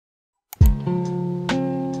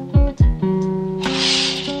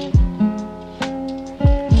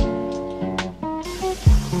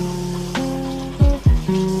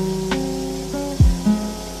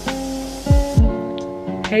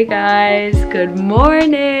Hey guys, good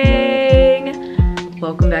morning!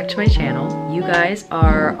 Welcome back to my channel. You guys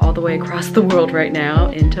are all the way across the world right now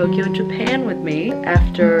in Tokyo, Japan with me.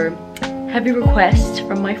 After heavy requests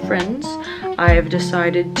from my friends, I've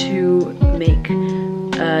decided to make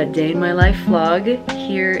a day in my life vlog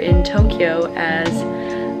here in Tokyo as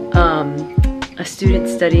a student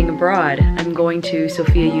studying abroad. I'm going to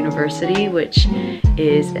Sophia University, which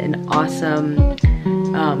is an awesome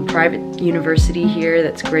private university here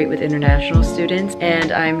that's great with international students,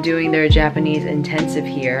 and I'm doing their Japanese intensive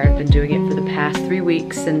here. I've been doing it for the past 3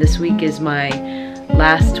 weeks, and this week is my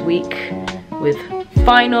last week with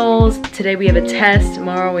finals. Today we have a test,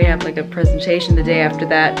 tomorrow we have like a presentation, the day after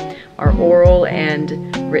that our oral and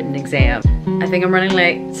written exam. I think I'm running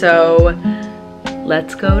late, so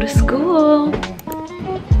let's go to school.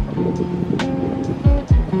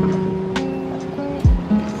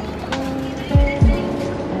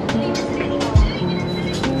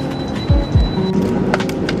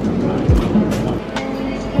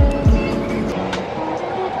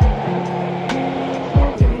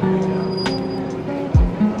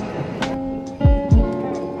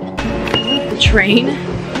 Train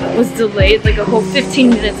was delayed like a whole 15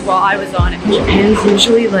 minutes while I was on it. Japan's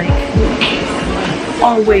usually like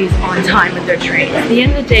always on time with their trains. At the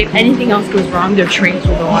end of the day, if anything else goes wrong, their trains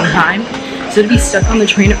will go on time. So to be stuck on the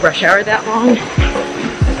train at rush hour that long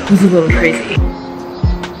was a little crazy.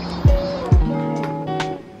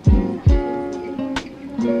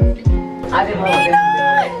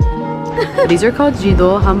 These are called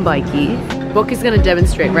jido hanbaiki. Book is gonna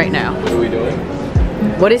demonstrate right now. What are we doing?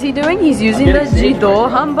 What is he doing? He's using the jido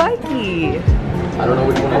hanbaiki. I don't know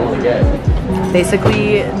which one I want to get.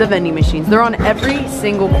 Basically, the vending machines. They're on every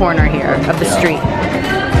single corner here of the street.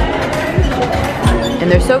 And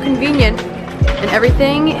they're so convenient. And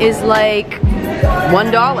everything is like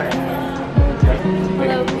 $1.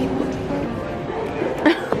 Hello, people.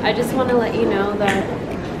 I just want to let you know that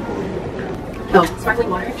sparkling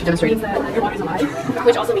water means that your water's alive,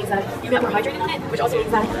 which also means that you get more hydrated on it, which also means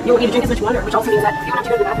that you won't need to drink as much water, which also means that you won't have to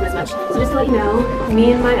go to the bathroom as much. So just to let you know,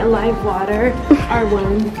 me and my alive water are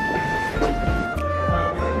one.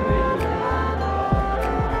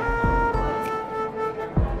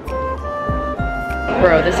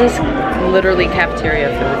 Bro, this is literally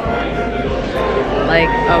cafeteria food. Like,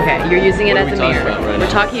 okay, you're using it as a mirror. We're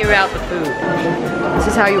talking about the food. This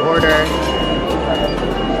is how you order.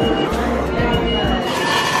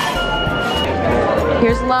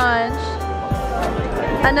 Here's lunch.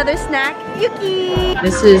 Another snack. Yuki!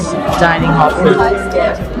 This is dining hall food.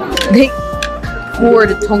 They poured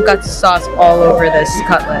tonkatsu sauce all over this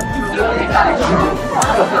cutlet.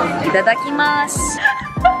 Itadakimasu.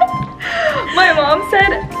 My mom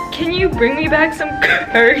said, "Can you bring me back some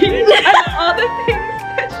curry?" And all the things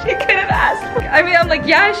that she could have asked for. I mean, I'm like,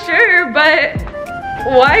 yeah, sure, but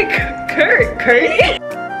why curry?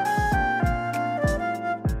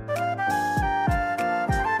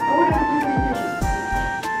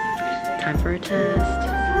 Time for a test.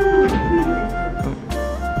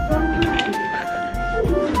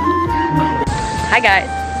 Hi guys.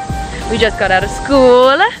 We just got out of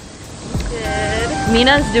school. Good.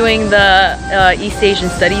 Mina's doing the East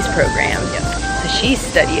Asian Studies program. So she's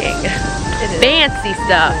studying fancy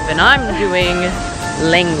stuff and I'm doing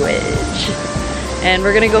language. And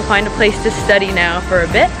we're gonna go find a place to study now for a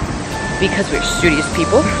bit because we're studious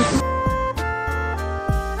people.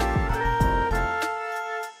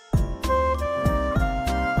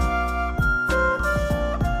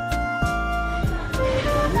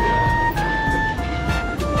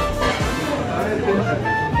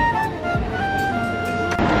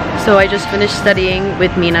 So I just finished studying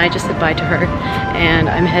with Mina. I just said bye to her and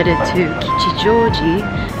I'm headed to Kichijoji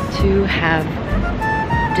to have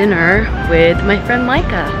dinner with my friend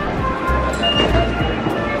Micah.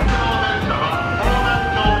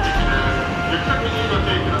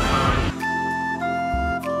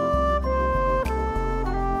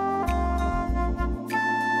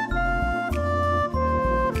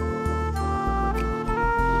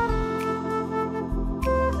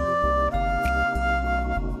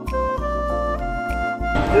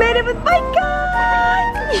 Made it with Micah!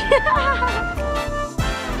 Yeah!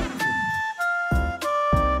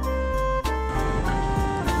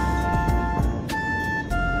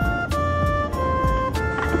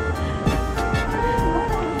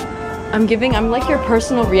 I'm like your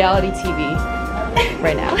personal reality TV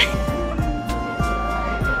right now.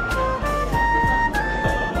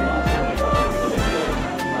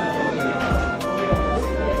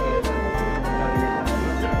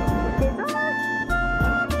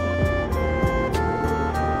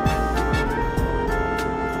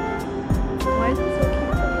 Why is it so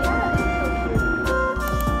cute?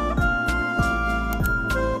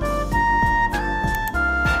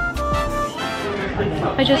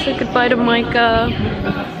 I just said goodbye to Micah.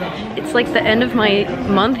 It's like the end of my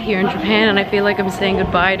month here in Japan and I feel like I'm saying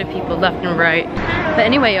goodbye to people left and right. But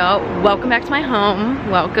anyway, y'all, welcome back to my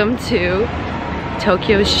home. Welcome to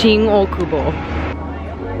Tokyo's Shin-Okubo.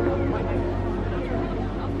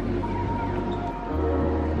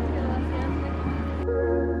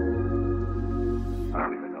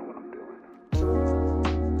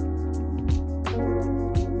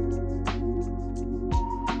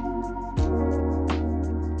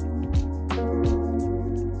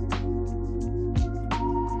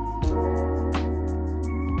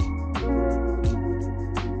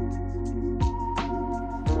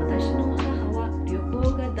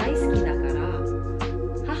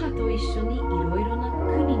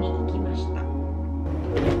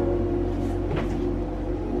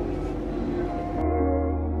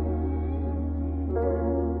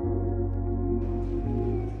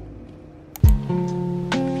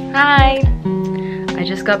 Hi! I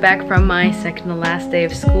just got back from my second to last day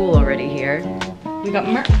of school already here. We got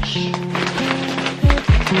merch.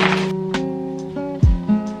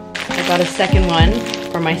 I got a second one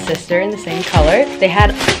for my sister in the same color. They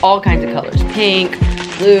had all kinds of colors. Pink,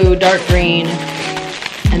 blue, dark green.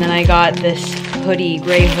 And then I got this hoodie,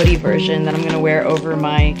 gray hoodie version that I'm gonna wear over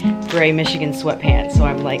my gray Michigan sweatpants. So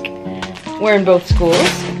I'm like wearing both schools,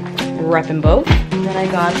 repping both. Then I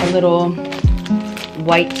got a little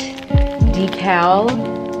white decal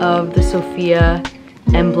of the Sophia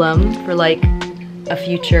emblem for like a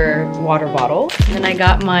future water bottle. And then I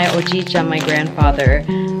got my Oji-chan, my grandfather,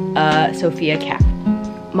 Sophia cap.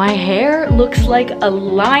 My hair looks like a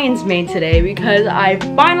lion's mane today because I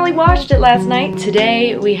finally washed it last night.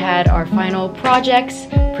 Today we had our final projects,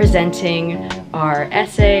 presenting our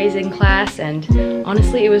essays in class, and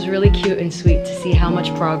honestly it was really cute and sweet to see how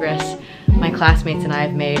much progress my classmates and I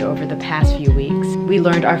have made over the past few weeks. We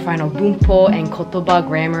learned our final bunpo and kotoba,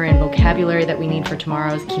 grammar and vocabulary that we need for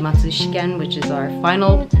tomorrow's kimatsu shiken, which is our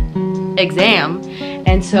final exam.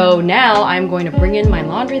 And so now I'm going to bring in my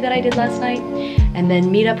laundry that I did last night and then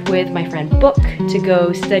meet up with my friend Book to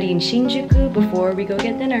go study in Shinjuku before we go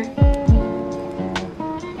get dinner.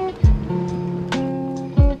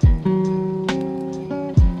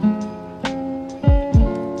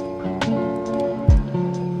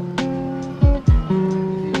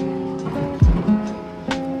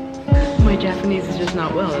 Japanese is just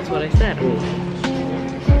not well, that's what I said.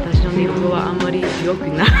 私の日本語はあんまり良く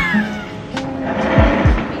ない。あ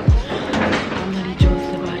んまり上手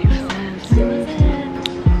ではありません。すいません。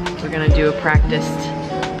We're gonna do a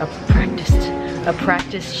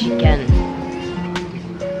practice shiken.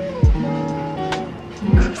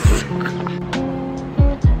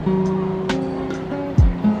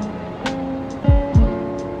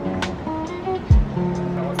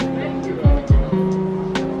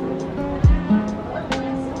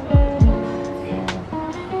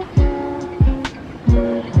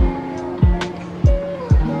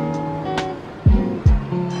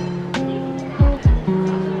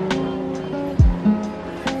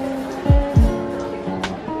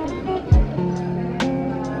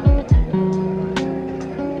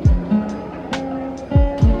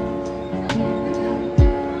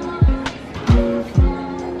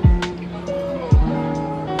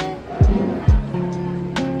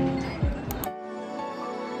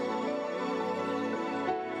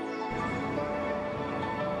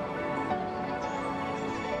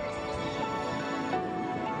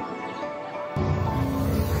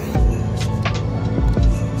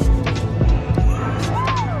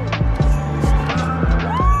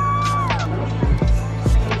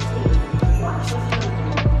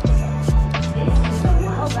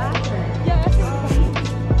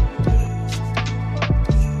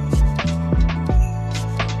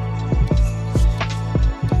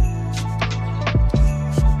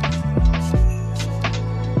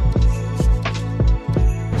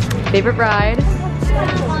 Favorite ride?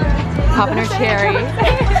 Popping her cherry.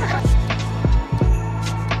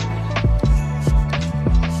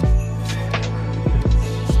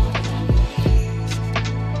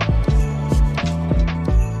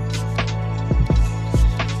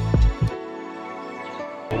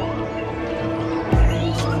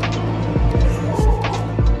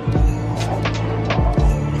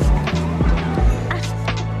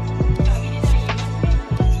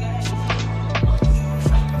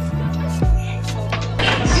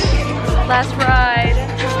 Last ride.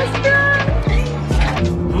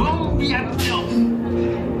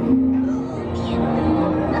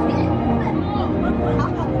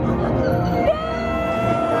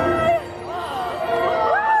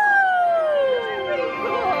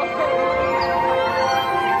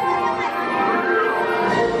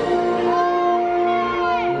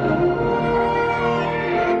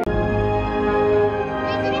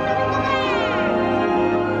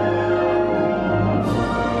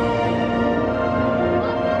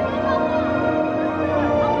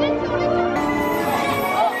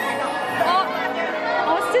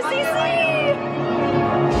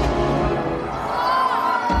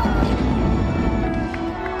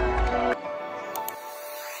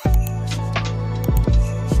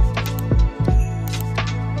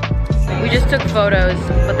 took photos,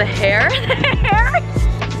 but the hair, the hair